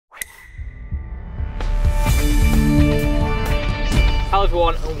Hello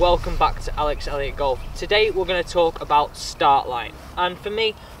everyone and welcome back to Alex Elliott Golf. Today we're going to talk about start line, and for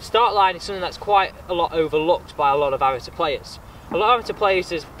me start line is something that's quite a lot overlooked by a lot of amateur players. A lot of amateur players,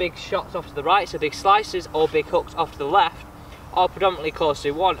 there's big shots off to the right, so big slices, or big hooks off to the left are predominantly caused to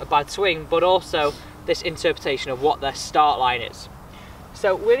one, a bad swing, but also this interpretation of what their start line is.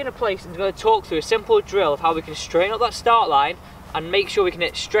 So we're going to talk through a simple drill of how we can straighten up that start line and make sure we can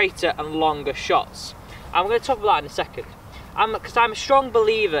hit straighter and longer shots. And we're going to talk about that in a second. Because I'm a strong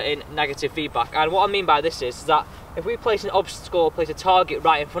believer in negative feedback, and what I mean by this is that if we place an obstacle, place a target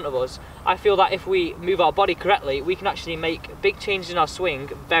right in front of us, I feel that if we move our body correctly, we can actually make big changes in our swing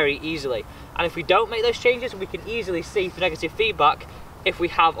very easily. And if we don't make those changes, we can easily see the negative feedback if we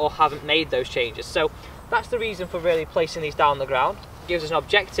have or haven't made those changes. So that's the reason for really placing these down on the ground. It gives us an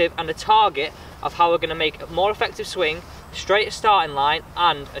objective and a target of how we're going to make a more effective swing, straighter starting line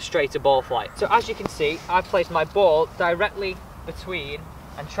and a straighter ball flight. So as you can see, I've placed my ball directly between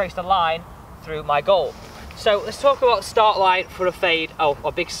and traced a line through my goal. So let's talk about start line for a fade,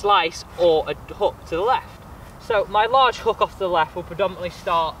 a big slice or a hook to the left. So my large hook off to the left will predominantly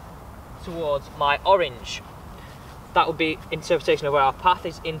start towards my orange. That will be interpretation of where our path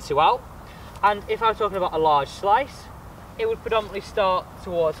is in to out. And if I'm talking about a large slice, it would predominantly start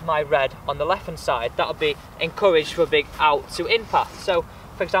towards my red on the left hand side. That would be encouraged for a big out to in path. So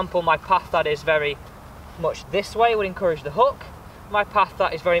for example, my path that is very much this way would encourage the hook. My path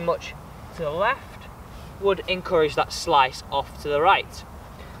that is very much to the left would encourage that slice off to the right.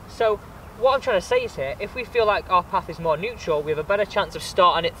 So what I'm trying to say is here, if we feel like our path is more neutral, we have a better chance of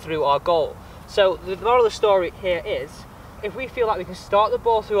starting it through our goal. So the moral of the story here is, if we feel like we can start the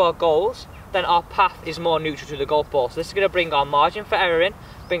ball through our goals, then our path is more neutral to the golf ball. So this is going to bring our margin for error in,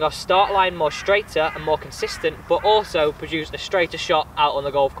 bring our start line more straighter and more consistent, but also produce a straighter shot out on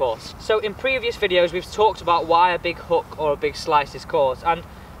the golf course. So in previous videos we've talked about why a big hook or a big slice is caused, and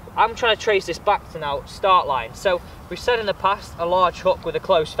I'm trying to trace this back to now start line. So we've said in the past a large hook with a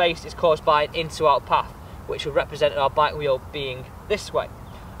closed face is caused by an in to out path, which would represent our bike wheel being this way.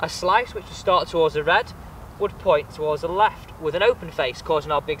 A slice, which would start towards the red, would point towards the left with an open face,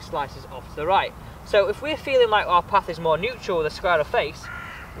 causing our big slices off to the right. So if we're feeling like our path is more neutral with a squarer face,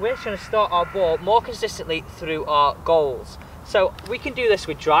 we're trying to start our ball more consistently through our goals. So we can do this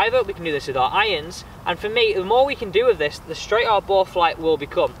with driver, we can do this with our irons, and for me, the more we can do with this, the straighter our ball flight will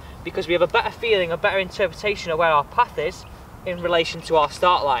become, because we have a better feeling, a better interpretation of where our path is in relation to our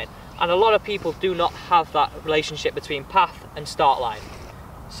start line. And a lot of people do not have that relationship between path and start line.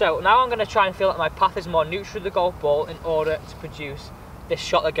 So now I'm going to try and feel like my path is more neutral to the golf ball in order to produce this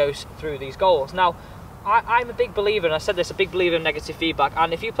shot that goes through these goals. Now, I'm a big believer, and I said this, a big believer in negative feedback,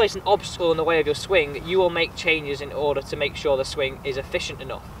 and if you place an obstacle in the way of your swing, you will make changes in order to make sure the swing is efficient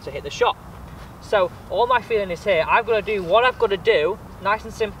enough to hit the shot. So all my feeling is here, I've got to do what I've got to do, nice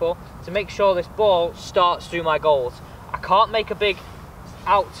and simple, to make sure this ball starts through my goals. I can't make a big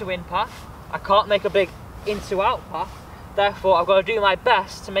out to in path, I can't make a big in to out path. Therefore, I've got to do my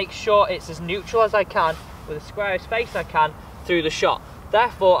best to make sure it's as neutral as I can, with the squarest face I can, through the shot.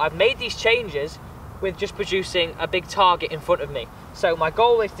 Therefore, I've made these changes with just producing a big target in front of me. So my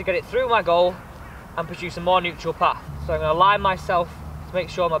goal is to get it through my goal and produce a more neutral path. So I'm going to align myself to make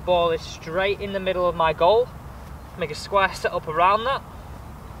sure my ball is straight in the middle of my goal, make a square setup around that,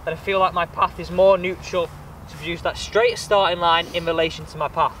 and I feel like my path is more neutral to produce that straight starting line in relation to my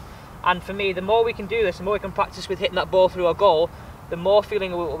path. And for me, the more we can do this, the more we can practice with hitting that ball through our goal, the more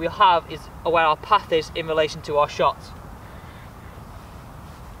feeling we'll have is where our path is in relation to our shots.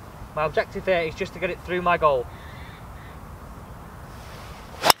 My objective here is just to get it through my goal.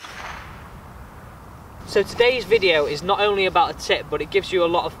 So today's video is not only about a tip, but it gives you a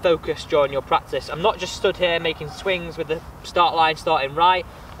lot of focus during your practice. I'm not just stood here making swings with the start line starting right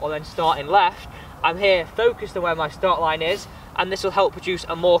or then starting left. I'm here focused on where my start line is, and this will help produce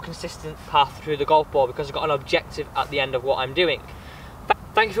a more consistent path through the golf ball because I've got an objective at the end of what I'm doing.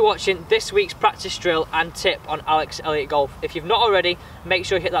 Thank you for watching this week's practice drill and tip on Alex Elliott Golf. If you've not already, make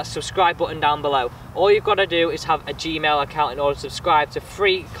sure you hit that subscribe button down below. All you've got to do is have a Gmail account in order to subscribe to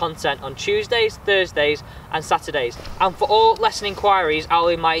free content on Tuesdays, Thursdays and Saturdays. And for all lesson inquiries, I'll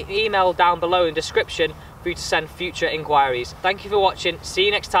leave my email down below in the description for you to send future inquiries. Thank you for watching. See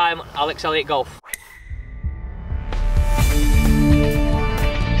you next time on Alex Elliott Golf.